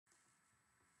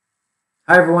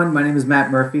Hi everyone, my name is Matt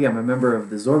Murphy. I'm a member of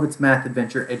the Zorbit's Math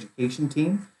Adventure Education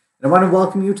team, and I want to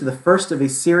welcome you to the first of a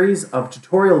series of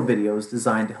tutorial videos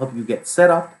designed to help you get set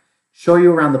up, show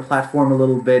you around the platform a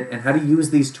little bit, and how to use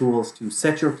these tools to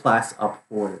set your class up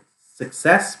for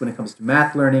success when it comes to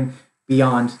math learning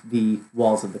beyond the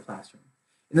walls of the classroom.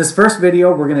 In this first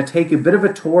video, we're going to take a bit of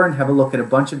a tour and have a look at a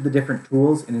bunch of the different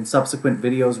tools, and in subsequent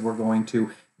videos, we're going to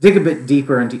dig a bit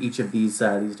deeper into each of these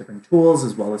different tools,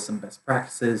 as well as some best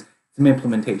practices, some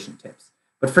implementation tips.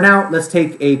 But for now, let's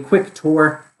take a quick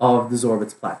tour of the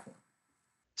Zorbit's platform.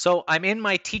 So I'm in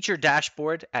my teacher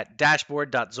dashboard at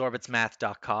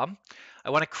dashboard.zorbitsmath.com. I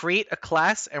want to create a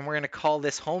class, and we're going to call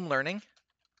this Home Learning.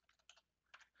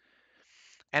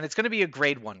 And it's going to be a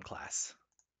grade 1 class.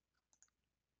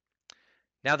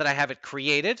 Now that I have it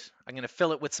created, I'm going to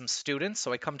fill it with some students.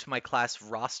 So I come to my class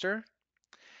roster,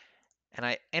 and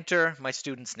I enter my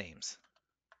students' names.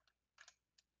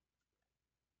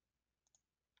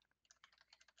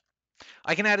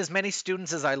 I can add as many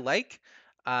students as I like.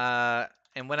 And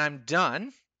when I'm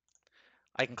done,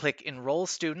 I can click Enroll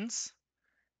Students,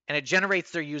 and it generates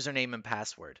their username and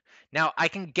password. Now, I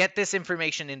can get this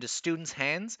information into students'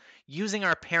 hands using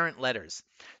our parent letters.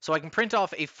 So I can print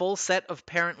off a full set of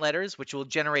parent letters, which will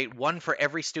generate one for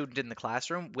every student in the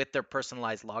classroom with their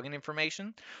personalized login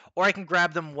information, or I can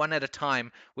grab them one at a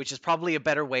time, which is probably a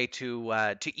better way to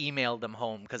email them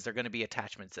home because they're going to be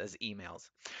attachments as emails.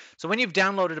 So when you've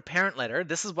downloaded a parent letter,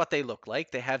 this is what they look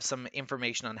like. They have some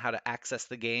information on how to access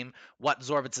the game, what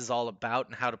Zorbits is all about,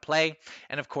 and how to play,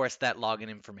 and of course that login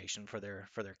information for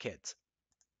their kids.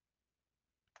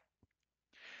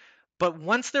 But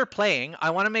once they're playing, I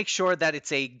want to make sure that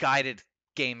it's a guided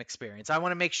game experience. I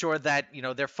want to make sure that,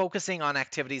 they're focusing on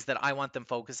activities that I want them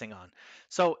focusing on.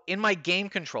 So in my game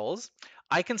controls,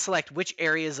 I can select which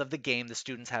areas of the game the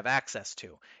students have access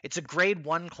to. It's a grade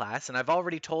 1 class, and I've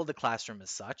already told the classroom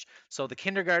as such. So the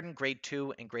kindergarten, grade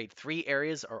 2, and grade 3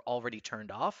 areas are already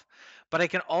turned off. But I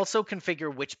can also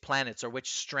configure which planets or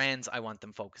which strands I want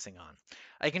them focusing on.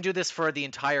 I can do this for the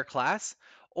entire class,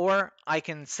 or I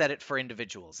can set it for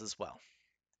individuals as well.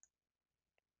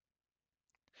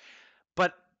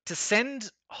 But to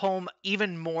send home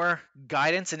even more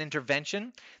guidance and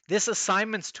intervention, this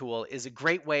assignments tool is a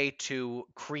great way to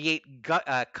create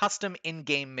custom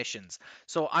in-game missions.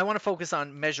 So I want to focus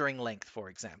on measuring length, for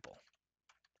example.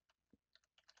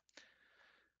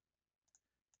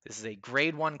 This is a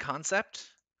grade 1 concept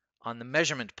on the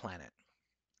measurement planet.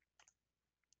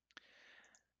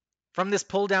 From this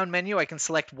pull-down menu, I can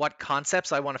select what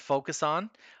concepts I want to focus on.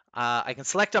 I can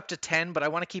select up to 10, but I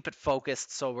want to keep it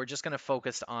focused, so we're just going to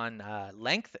focus on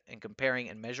length and comparing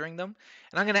and measuring them.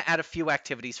 And I'm going to add a few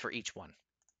activities for each one.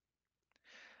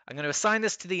 I'm going to assign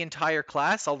this to the entire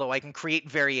class, although I can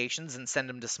create variations and send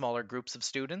them to smaller groups of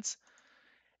students.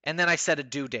 And then I set a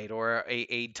due date or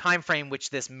a time frame which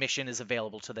this mission is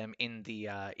available to them in the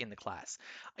class.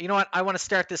 You know what? I want to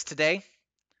start this today,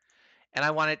 and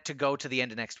I want it to go to the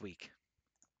end of next week.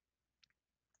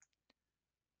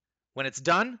 When it's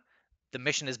done, the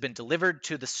mission has been delivered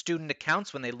to the student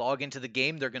accounts. When they log into the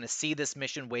game, they're going to see this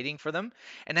mission waiting for them.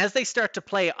 And as they start to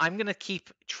play, I'm going to keep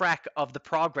track of the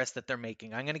progress that they're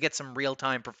making. I'm going to get some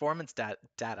real-time performance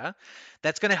data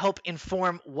that's going to help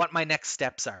inform what my next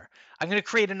steps are. I'm going to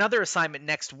create another assignment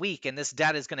next week, and this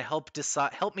data is going to help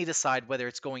me decide whether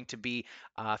it's going to be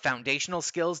foundational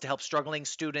skills to help struggling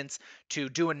students to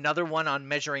do another one on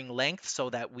measuring length so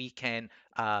that we can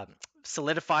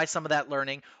solidify some of that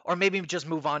learning, or maybe just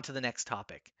move on to the next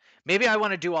topic. Maybe I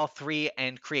want to do all three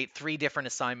and create 3 different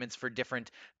assignments for different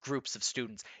groups of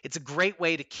students. It's a great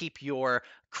way to keep your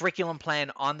curriculum plan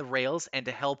on the rails and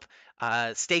to help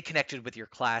stay connected with your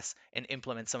class and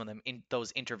implement some of them in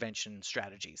those intervention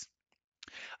strategies.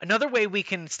 Another way we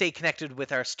can stay connected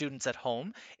with our students at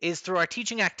home is through our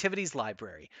teaching activities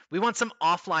library. We want some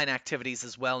offline activities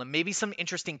as well, and maybe some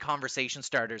interesting conversation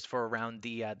starters for around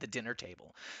the dinner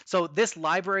table. So this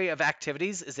library of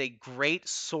activities is a great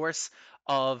source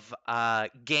of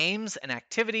games and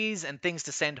activities and things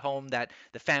to send home that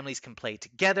the families can play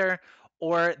together,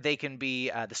 or they can be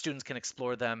the students can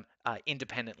explore them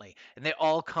independently. And they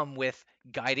all come with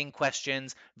guiding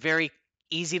questions, very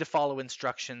easy to follow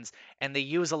instructions, and they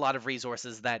use a lot of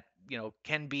resources that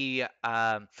can be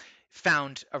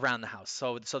found around the house.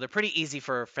 So they're pretty easy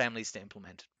for families to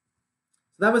implement.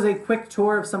 So that was a quick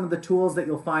tour of some of the tools that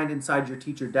you'll find inside your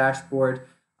teacher dashboard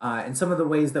and some of the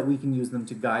ways that we can use them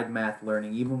to guide math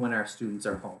learning even when our students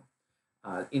are home.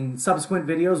 In subsequent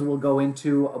videos, we'll go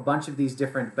into a bunch of these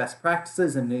different best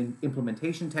practices and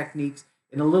implementation techniques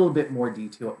in a little bit more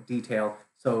detail,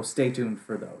 so stay tuned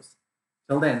for those.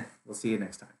 Till then, we'll see you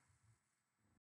next time.